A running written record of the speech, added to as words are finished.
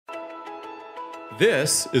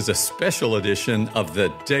This is a special edition of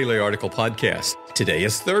the Daily Article Podcast. Today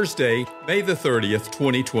is Thursday, May the 30th,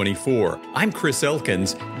 2024. I'm Chris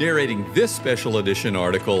Elkins, narrating this special edition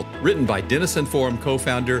article written by Denison Forum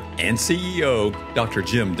co-founder and CEO, Dr.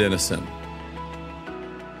 Jim Denison.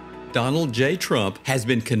 Donald J. Trump has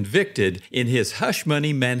been convicted in his hush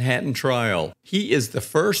money Manhattan trial. He is the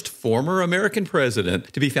first former American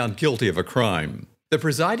president to be found guilty of a crime. The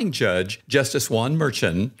presiding judge, Justice Juan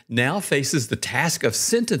Merchan, now faces the task of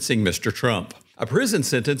sentencing Mr. Trump. A prison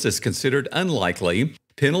sentence is considered unlikely.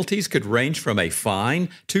 Penalties could range from a fine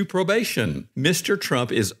to probation. Mr. Trump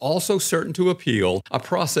is also certain to appeal, a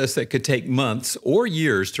process that could take months or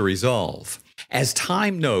years to resolve. As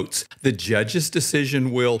Time notes, the judge's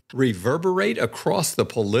decision will reverberate across the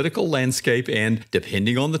political landscape and,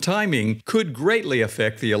 depending on the timing, could greatly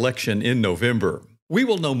affect the election in November. We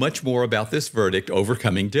will know much more about this verdict over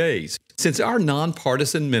coming days. Since our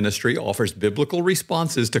nonpartisan ministry offers biblical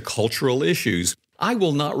responses to cultural issues, I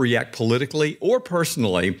will not react politically or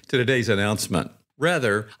personally to today's announcement.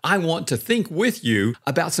 Rather, I want to think with you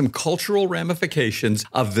about some cultural ramifications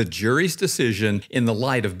of the jury's decision in the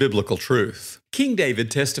light of biblical truth. King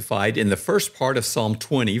David testified in the first part of Psalm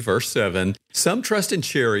 20, verse 7, "Some trust in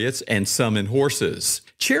chariots and some in horses."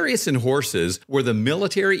 Chariots and horses were the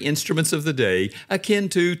military instruments of the day, akin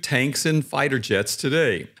to tanks and fighter jets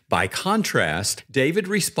today. By contrast, David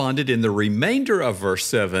responded in the remainder of verse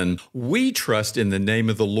 7, "We trust in the name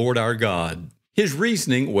of the Lord our God." His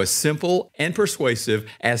reasoning was simple and persuasive,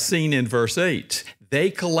 as seen in verse 8. They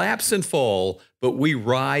collapse and fall, but we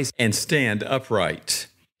rise and stand upright.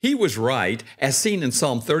 He was right, as seen in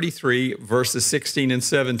Psalm 33, verses 16 and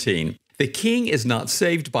 17. The king is not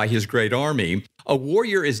saved by his great army. A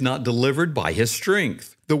warrior is not delivered by his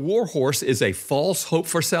strength. The war horse is a false hope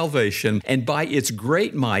for salvation, and by its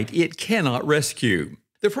great might it cannot rescue.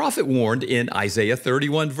 The prophet warned in Isaiah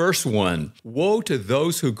 31, verse 1, "Woe to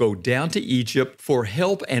those who go down to Egypt for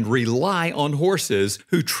help and rely on horses,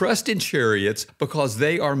 who trust in chariots because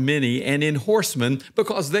they are many, and in horsemen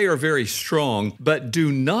because they are very strong, but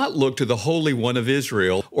do not look to the Holy One of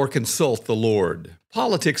Israel or consult the Lord."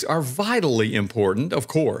 Politics are vitally important, of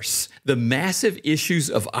course. The massive issues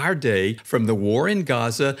of our day, from the war in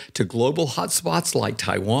Gaza to global hotspots like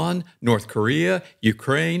Taiwan, North Korea,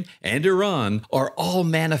 Ukraine, and Iran, are all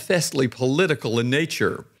manifestly political in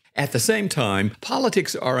nature. At the same time,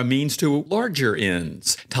 politics are a means to larger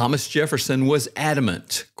ends. Thomas Jefferson was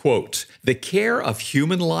adamant, quote, "The care of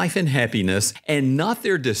human life and happiness, and not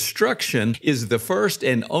their destruction, is the first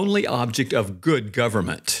and only object of good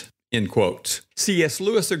government." End quote. C.S.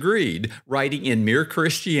 Lewis agreed, writing in Mere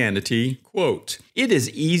Christianity, quote, "It is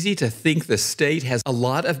easy to think the state has a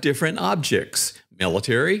lot of different objects,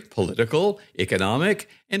 military, political, economic,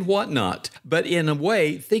 and whatnot. But in a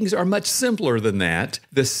way, things are much simpler than that.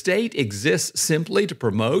 The state exists simply to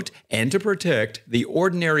promote and to protect the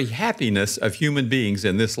ordinary happiness of human beings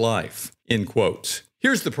in this life." End quote.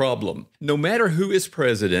 Here's the problem. No matter who is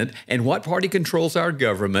president and what party controls our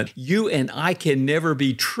government, you and I can never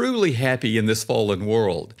be truly happy in this fallen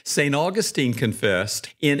world. St. Augustine confessed,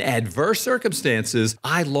 "In adverse circumstances,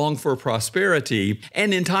 I long for prosperity,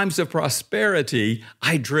 and in times of prosperity,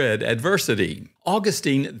 I dread adversity."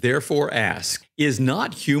 Augustine therefore asked, "Is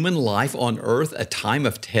not human life on earth a time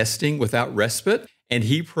of testing without respite?" And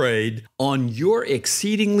he prayed, "On your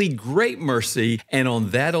exceedingly great mercy, and on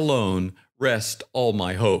that alone, rest all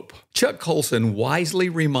my hope." Chuck Colson wisely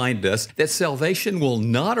reminded us that salvation will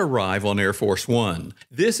not arrive on Air Force One.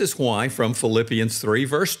 This is why, from Philippians 3,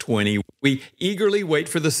 verse 20, we eagerly wait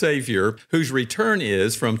for the Savior, whose return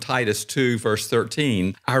is, from Titus 2, verse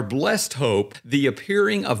 13, our blessed hope, the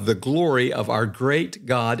appearing of the glory of our great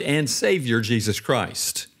God and Savior, Jesus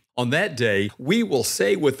Christ. On that day, we will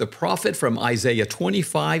say with the prophet from Isaiah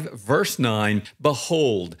 25, verse 9,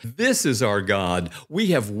 "Behold, this is our God. We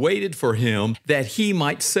have waited for him that he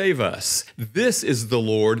might save us. This is the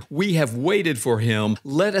Lord. We have waited for him.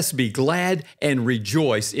 Let us be glad and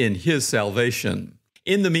rejoice in his salvation."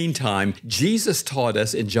 In the meantime, Jesus taught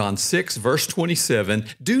us in John 6, verse 27,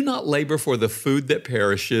 "Do not labor for the food that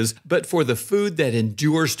perishes, but for the food that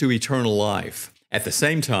endures to eternal life." At the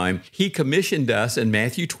same time, he commissioned us in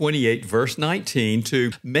Matthew 28, verse 19,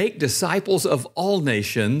 to make disciples of all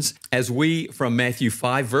nations, as we, from Matthew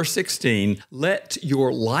 5, verse 16, "Let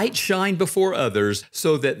your light shine before others,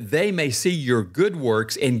 so that they may see your good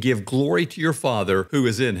works and give glory to your Father who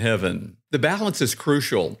is in heaven." The balance is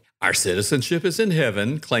crucial. Our citizenship is in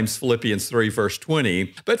heaven, claims Philippians 3, verse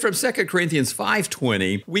 20. But from 2 Corinthians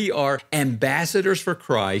 5:20, we are ambassadors for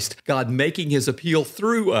Christ, God making his appeal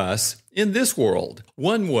through us in this world.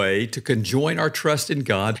 One way to conjoin our trust in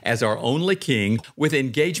God as our only King with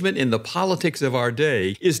engagement in the politics of our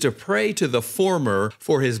day is to pray to the former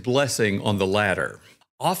for his blessing on the latter.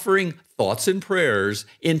 Offering thoughts and prayers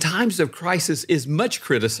in times of crisis is much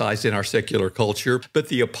criticized in our secular culture, but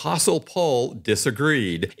the Apostle Paul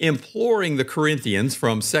disagreed, imploring the Corinthians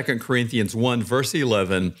from 2 Corinthians 1, verse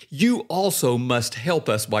 11, "You also must help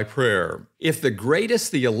us by prayer." If the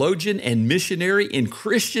greatest theologian and missionary in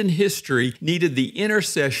Christian history needed the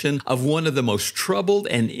intercession of one of the most troubled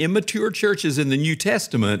and immature churches in the New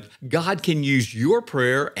Testament, God can use your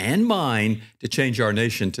prayer and mine to change our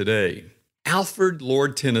nation today. Alfred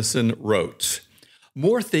Lord Tennyson wrote,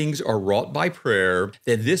 "More things are wrought by prayer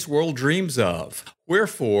than this world dreams of.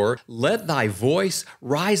 Wherefore, let thy voice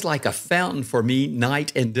rise like a fountain for me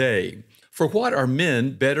night and day. For what are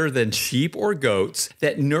men better than sheep or goats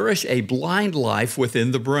that nourish a blind life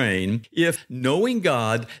within the brain, if, knowing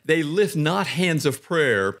God, they lift not hands of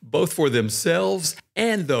prayer, both for themselves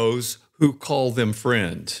and those who call them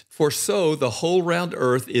friend? For so the whole round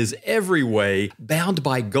earth is every way bound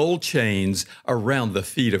by gold chains around the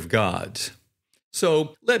feet of God."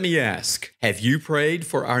 So let me ask, have you prayed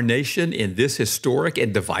for our nation in this historic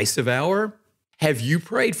and divisive hour? Have you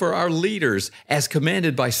prayed for our leaders as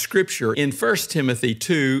commanded by Scripture in 1 Timothy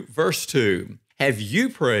 2, verse 2? Have you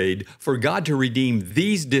prayed for God to redeem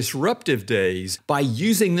these disruptive days by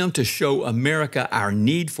using them to show America our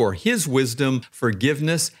need for His wisdom,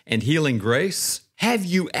 forgiveness, and healing grace? Have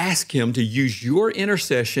you asked Him to use your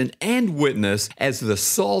intercession and witness as the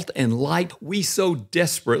salt and light we so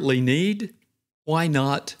desperately need? Why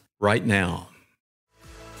not right now?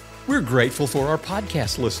 We're grateful for our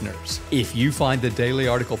podcast listeners. If you find the Daily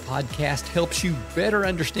Article podcast helps you better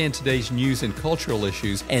understand today's news and cultural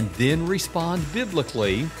issues and then respond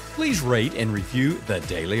biblically, please rate and review the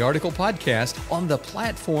Daily Article podcast on the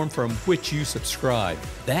platform from which you subscribe.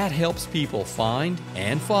 That helps people find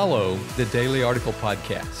and follow the Daily Article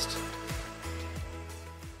podcast.